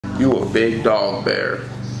You a big dog, Bear.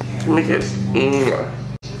 Make it.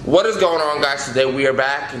 What is going on, guys? Today we are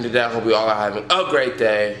back, and today I hope you all are having a great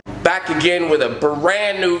day. Back again with a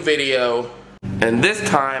brand new video, and this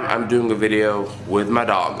time I'm doing a video with my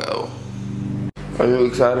doggo. Are you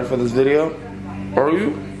excited for this video? Are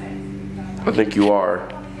you? I think you are.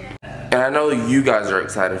 And I know you guys are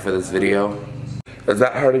excited for this video. Is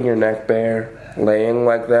that hurting your neck, Bear? Laying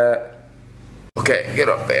like that? Okay, get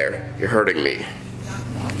up, Bear. You're hurting me.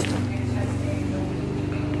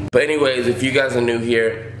 But anyways, if you guys are new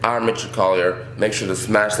here, I'm Mitchell Collier. Make sure to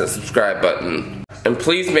smash that subscribe button. And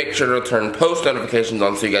please make sure to turn post notifications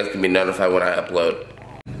on so you guys can be notified when I upload.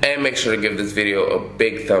 And make sure to give this video a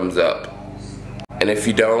big thumbs up. And if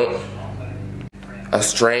you don't, a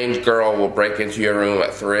strange girl will break into your room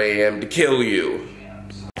at 3 a.m. to kill you.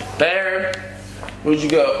 Bear, where'd you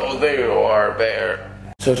go? Oh, there you are, Bear.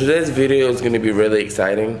 So today's video is going to be really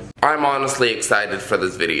exciting. I'm honestly excited for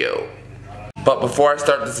this video. But before I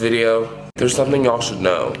start this video, there's something y'all should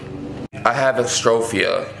know. I have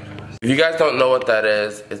extrophia. If you guys don't know what that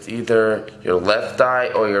is, it's either your left eye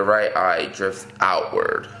or your right eye drifts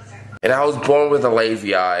outward. And I was born with a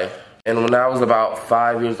lazy eye. And when I was about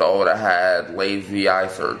 5 years old, I had lazy eye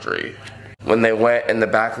surgery. When they went in the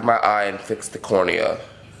back of my eye and fixed the cornea.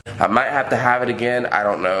 I might have to have it again, I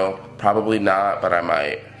don't know. Probably not, but I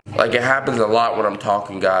might. Like, it happens a lot when I'm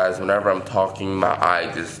talking, guys. Whenever I'm talking, my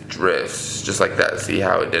eye just drifts. Just like that. See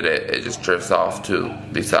how it did it? It just drifts off to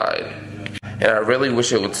the side. And I really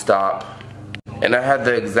wish it would stop. And I had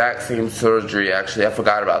the exact same surgery, actually. I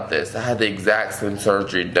forgot about this. I had the exact same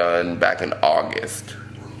surgery done back in August.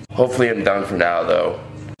 Hopefully I'm done for now, though.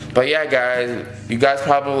 But yeah, guys. You guys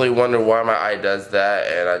probably wonder why my eye does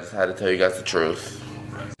that. And I just had to tell you guys the truth.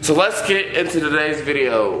 So let's get into today's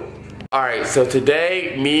video. Alright, so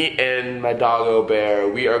today, me and my doggo Bear,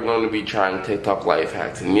 we are going to be trying TikTok life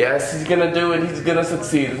hacks. And yes, he's gonna do it, he's gonna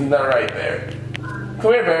succeed. Isn't that right, Bear?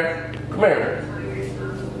 Come here, Bear. Come here.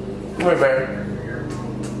 Come here, Bear.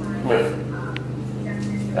 Come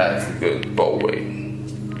here. That's a good boy.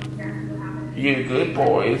 You're a good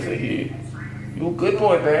boy, isn't he? You a good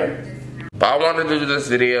boy, Bear. But I wanted to do this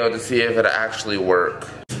video to see if it actually worked.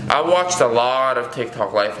 I watched a lot of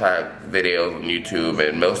TikTok life hack videos on YouTube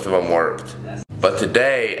and most of them worked. But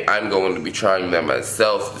today, I'm going to be trying them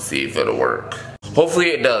myself to see if it'll work. Hopefully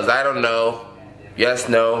it does, I don't know. Yes,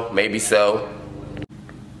 no, maybe so.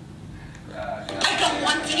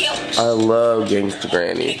 I love Gangsta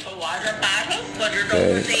Granny.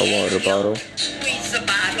 Okay, a water bottle. Squeeze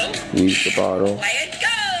the bottle.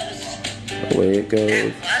 The way it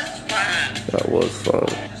goes. That was fun.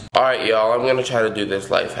 Alright, y'all, I'm gonna try to do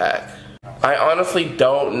this life hack. I honestly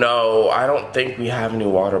don't know. I don't think we have any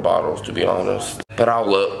water bottles, to be honest. But I'll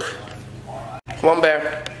look. Come on,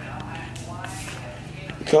 Bear.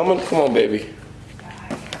 Come on, baby.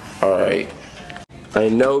 Alright. I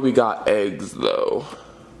know we got eggs, though.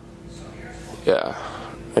 Yeah,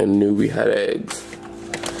 I knew we had eggs.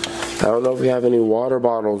 I don't know if we have any water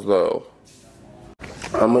bottles, though.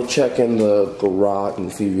 I'm gonna check in the garage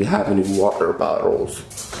and see if we have any water bottles.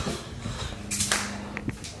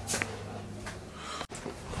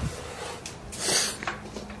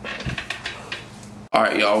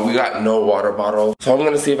 Alright, y'all, we got no water bottles. So I'm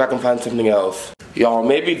gonna see if I can find something else. Y'all,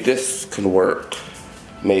 maybe this can work.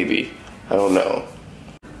 Maybe. I don't know.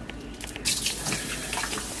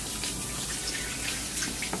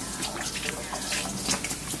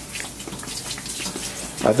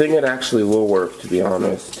 I think it actually will work, to be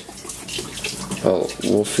honest. Oh,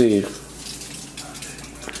 we'll see.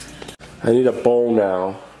 I need a bowl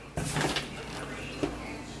now.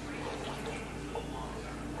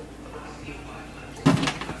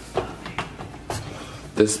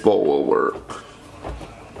 This bowl will work.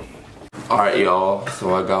 Alright, y'all,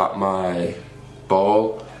 so I got my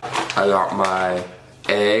bowl, I got my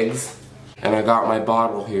eggs, and I got my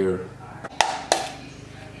bottle here.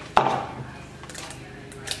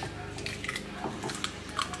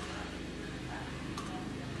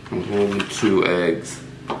 I'm gonna need 2 eggs.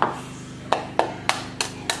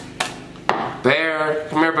 Bear,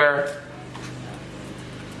 come here, Bear.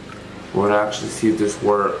 We're gonna actually see if this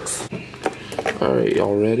works. Alright,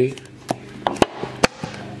 y'all ready?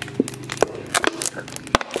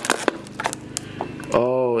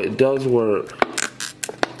 Oh, it does work.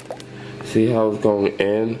 See how it's going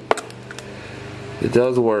in? It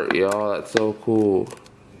does work, y'all. That's so cool.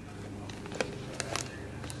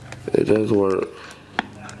 It does work.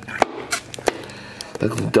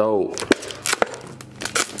 That's dope.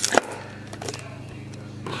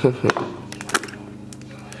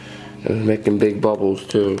 And making big bubbles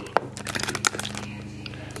too.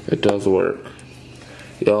 It does work.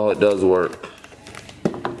 Y'all, it does work.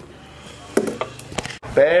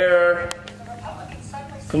 Bear!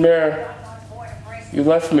 Come here. You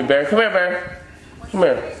left me, Bear. Come here, Bear. Come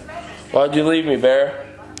here. Why'd you leave me, Bear?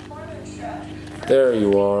 There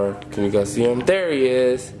you are. Can you guys see him? There he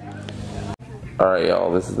is. Alright,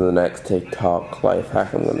 y'all. This is the next TikTok life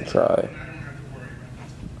hack I'm gonna try.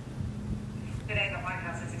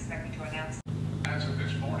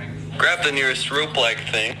 Grab the nearest rope-like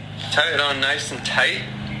thing, tie it on nice and tight,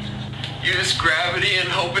 use gravity and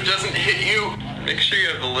hope it doesn't hit you. Make sure you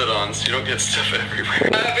have the lid on so you don't get stuff everywhere.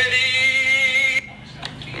 Gravity!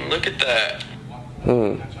 Look at that.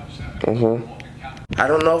 I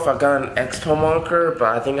don't know if I got an expo marker,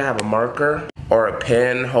 but I think I have a marker or a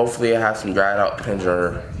pen. Hopefully I have some dried out pens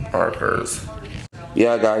or markers.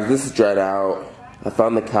 Yeah guys, this is dried out. I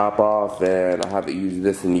found the cap off and I haven't used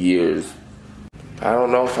this in years. I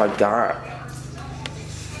don't know if I got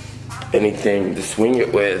anything to swing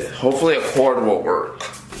it with. Hopefully a cord will work.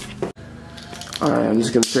 Alright, I'm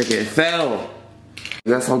just gonna trick it. It fell! I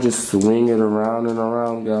guess I'll just swing it around and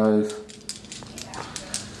around, guys.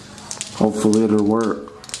 Hopefully it'll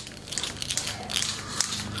work.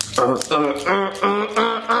 Oh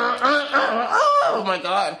my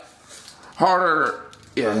god. Harder.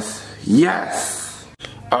 Yes. Yes.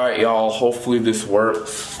 Alright, y'all. Hopefully this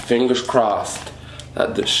works. Fingers crossed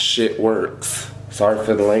that this shit works. Sorry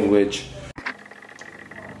for the language.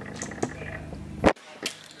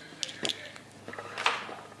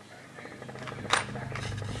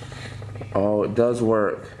 Oh, it does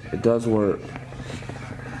work. It does work.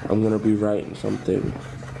 I'm gonna be writing something.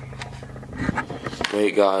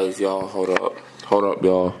 Wait guys, y'all, hold up. Hold up,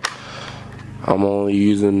 y'all. I'm only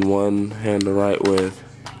using one hand to write with.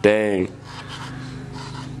 Dang.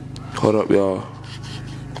 Hold up, y'all.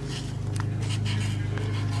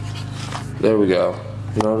 There we go.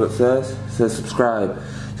 You know what it says? It says subscribe.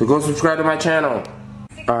 So go subscribe to my channel.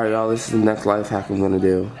 Alright, y'all, this is the next life hack I'm gonna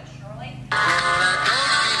do.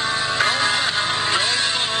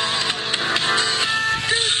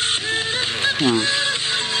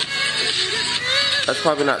 That's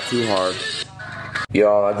probably not too hard.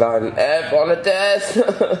 Y'all, I got an F on the test.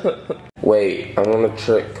 Wait, I want to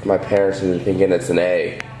trick my parents into thinking it's an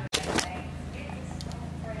A.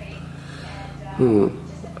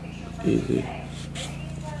 Easy.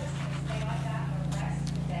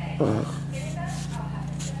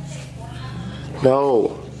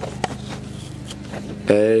 No.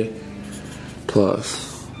 A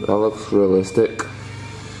plus. That looks realistic.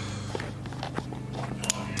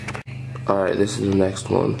 Alright, this is the next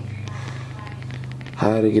one.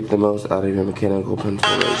 How to get the most out of your mechanical pencil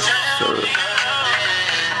eraser.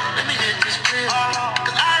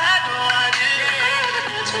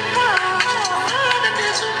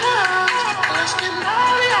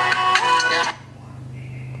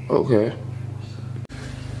 Okay.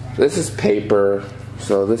 This is paper,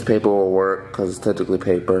 so this paper will work because it's technically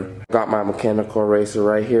paper. Got my mechanical eraser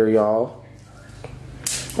right here, y'all.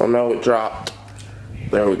 Oh no, it dropped.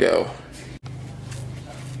 There we go.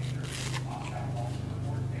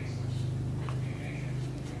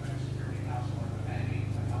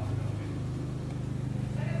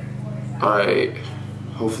 Alright,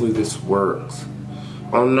 hopefully this works.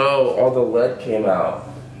 Oh no, all the lead came out.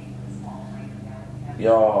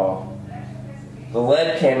 Y'all, the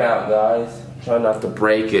lead came out, guys. Try not to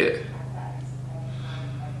break it.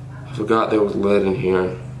 I forgot there was lead in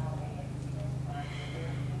here.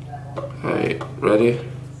 Alright, ready?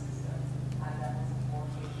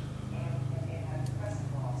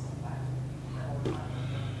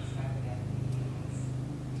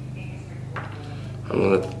 I'm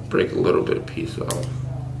gonna break a little bit of piece off.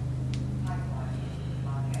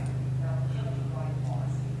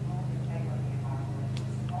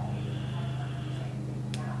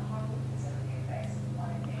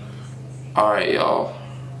 Alright, y'all.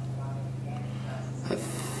 I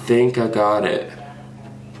think I got it.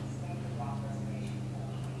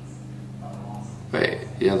 Wait,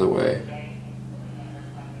 the other way.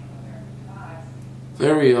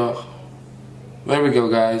 There we go. There we go,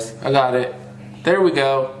 guys. I got it. There we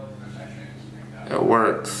go. It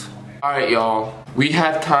works. Alright, y'all. We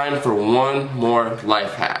have time for one more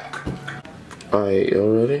life hack. Alright, y'all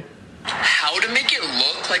ready? How to make it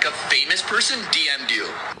look like a famous person DM'd you.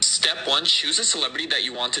 Step 1, choose a celebrity that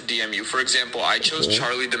you want to DM you. For example, I chose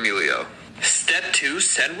Charli D'Amelio. Step 2,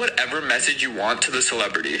 send whatever message you want to the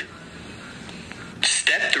celebrity.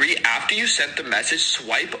 Step 3, after you sent the message,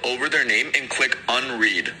 swipe over their name and click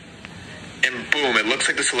unread. And boom, it looks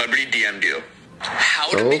like the celebrity DM'd you. How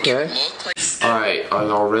to make it look like... Alright, are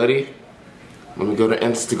y'all ready? Let me go to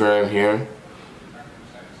Instagram here.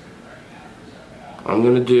 I'm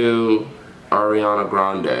gonna do Ariana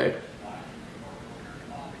Grande.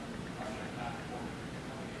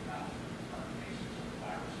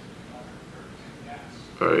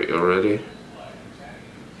 Alright, you ready?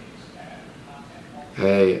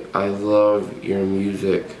 Hey, I love your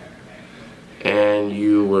music. And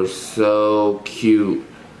you were so cute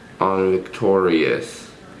on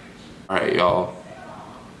Victorious. Alright, y'all.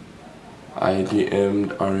 I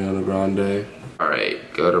DM'd Ariana Grande.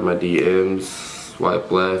 Alright, go to my DMs,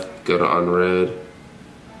 swipe left, go to unread.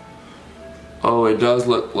 Oh, it does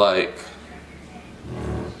look like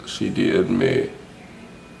she DM'd me.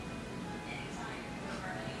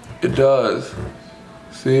 It does.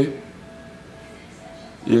 See?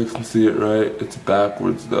 You can see it, right? It's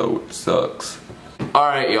backwards though, which sucks.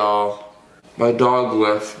 Alright, y'all. My dog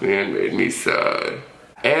left me and made me sad.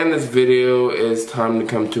 And this video is time to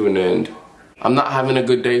come to an end. I'm not having a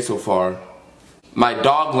good day so far. My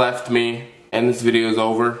dog left me and this video is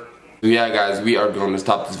over. So yeah guys, we are going to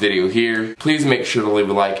stop this video here. Please make sure to leave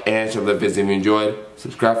a like and share the video if you enjoyed.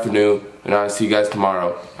 Subscribe for new, and I'll see you guys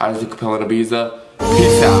tomorrow. I was Capella and Ibiza.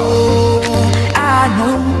 Peace out. I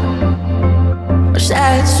know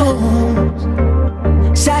sad songs,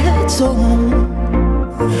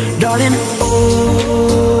 darling.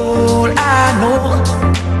 All I know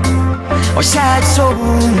are sad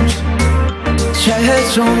songs.